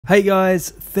Hey guys,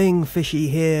 Thing Fishy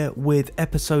here with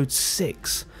episode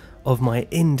 6 of my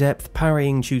in-depth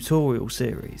parrying tutorial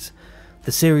series.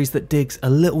 The series that digs a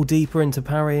little deeper into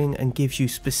parrying and gives you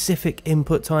specific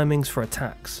input timings for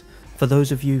attacks, for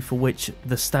those of you for which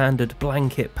the standard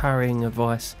blanket parrying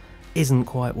advice isn't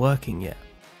quite working yet.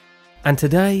 And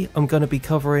today I'm going to be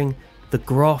covering the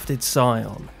Grafted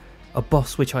Scion, a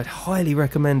boss which I'd highly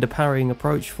recommend a parrying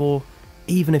approach for,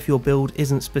 even if your build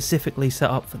isn't specifically set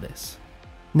up for this.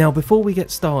 Now before we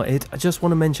get started, I just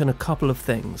want to mention a couple of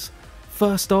things.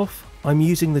 First off, I'm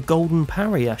using the Golden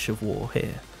Parry Ash of War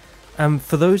here, and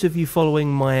for those of you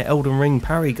following my Elden Ring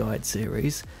parry guide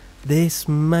series, this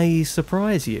may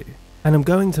surprise you. And I'm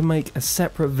going to make a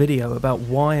separate video about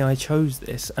why I chose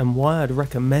this and why I'd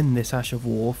recommend this Ash of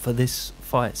War for this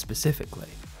fight specifically.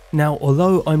 Now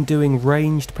although I'm doing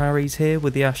ranged parries here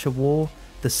with the Ash of War,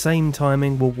 the same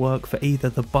timing will work for either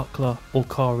the Buckler or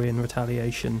Carian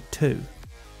Retaliation too.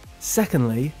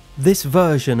 Secondly, this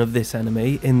version of this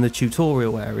enemy in the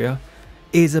tutorial area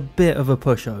is a bit of a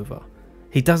pushover.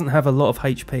 He doesn't have a lot of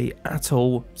HP at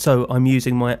all, so I'm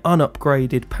using my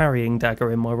unupgraded parrying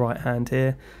dagger in my right hand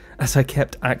here, as I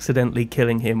kept accidentally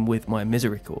killing him with my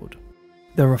Misericord.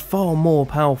 There are far more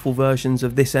powerful versions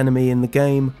of this enemy in the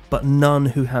game, but none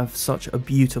who have such a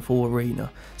beautiful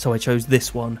arena, so I chose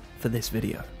this one for this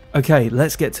video. Okay,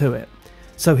 let's get to it.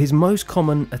 So his most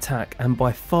common attack, and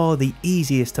by far the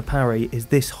easiest to parry, is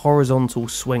this horizontal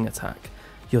swing attack.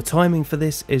 Your timing for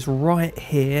this is right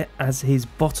here as his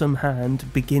bottom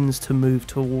hand begins to move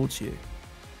towards you.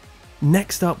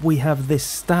 Next up we have this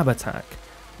stab attack.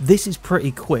 This is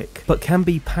pretty quick, but can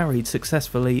be parried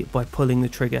successfully by pulling the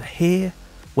trigger here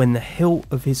when the hilt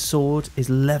of his sword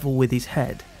is level with his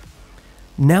head.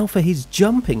 Now for his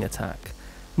jumping attack.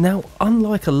 Now,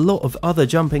 unlike a lot of other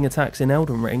jumping attacks in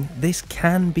Elden Ring, this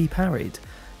can be parried.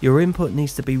 Your input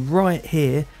needs to be right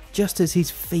here, just as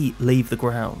his feet leave the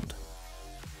ground.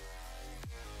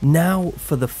 Now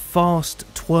for the fast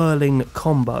twirling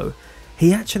combo.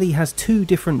 He actually has two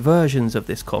different versions of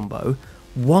this combo.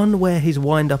 One where his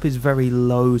wind up is very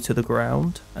low to the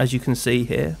ground, as you can see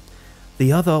here.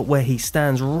 The other where he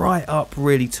stands right up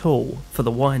really tall for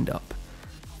the wind up.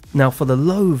 Now for the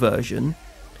low version,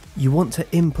 you want to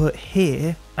input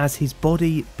here as his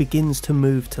body begins to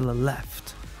move to the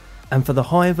left. And for the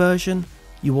high version,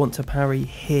 you want to parry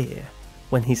here,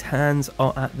 when his hands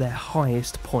are at their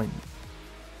highest point.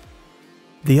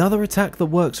 The other attack that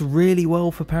works really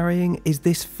well for parrying is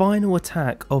this final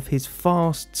attack of his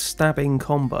fast stabbing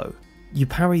combo. You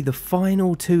parry the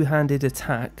final two-handed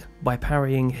attack by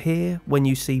parrying here when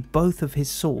you see both of his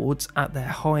swords at their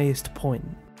highest point.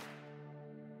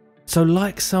 So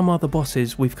like some other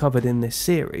bosses we've covered in this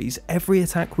series, every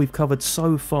attack we've covered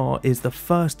so far is the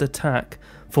first attack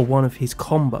for one of his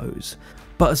combos.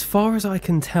 But as far as I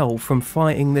can tell from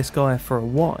fighting this guy for a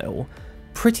while,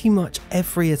 pretty much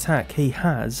every attack he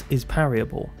has is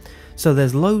parryable. So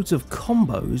there's loads of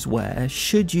combos where,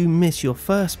 should you miss your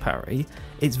first parry,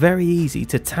 it's very easy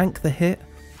to tank the hit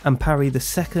and parry the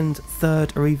second,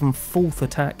 third or even fourth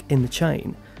attack in the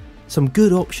chain. Some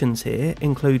good options here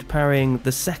include parrying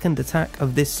the second attack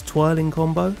of this twirling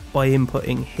combo by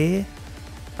inputting here,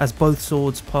 as both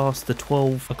swords pass the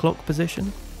 12 o'clock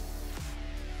position.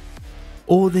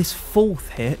 Or this fourth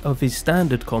hit of his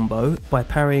standard combo by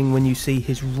parrying when you see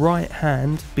his right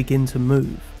hand begin to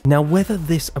move. Now whether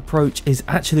this approach is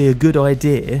actually a good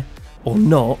idea or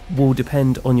not will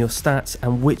depend on your stats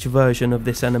and which version of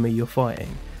this enemy you're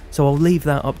fighting. So I'll leave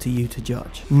that up to you to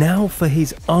judge. Now for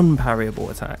his unparryable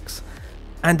attacks.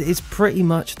 And it's pretty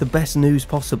much the best news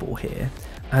possible here,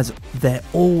 as they're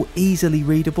all easily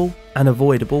readable and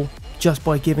avoidable just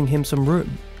by giving him some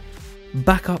room.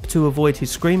 Back up to avoid his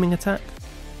screaming attack.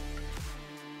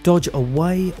 Dodge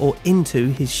away or into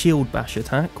his shield bash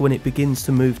attack when it begins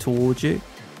to move towards you.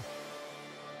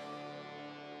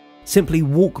 Simply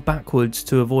walk backwards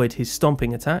to avoid his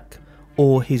stomping attack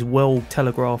or his well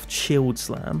telegraphed shield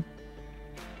slam.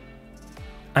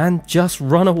 And just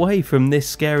run away from this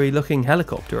scary looking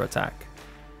helicopter attack.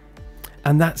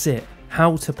 And that's it,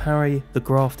 how to parry the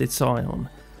Grafted Scion.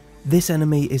 This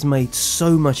enemy is made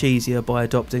so much easier by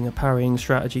adopting a parrying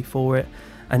strategy for it,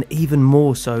 and even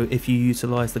more so if you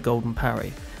utilise the Golden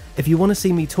Parry. If you want to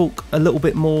see me talk a little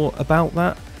bit more about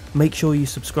that, make sure you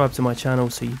subscribe to my channel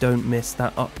so you don't miss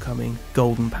that upcoming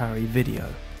Golden Parry video.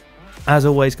 As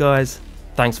always guys,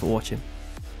 thanks for watching.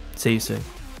 See you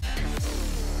soon.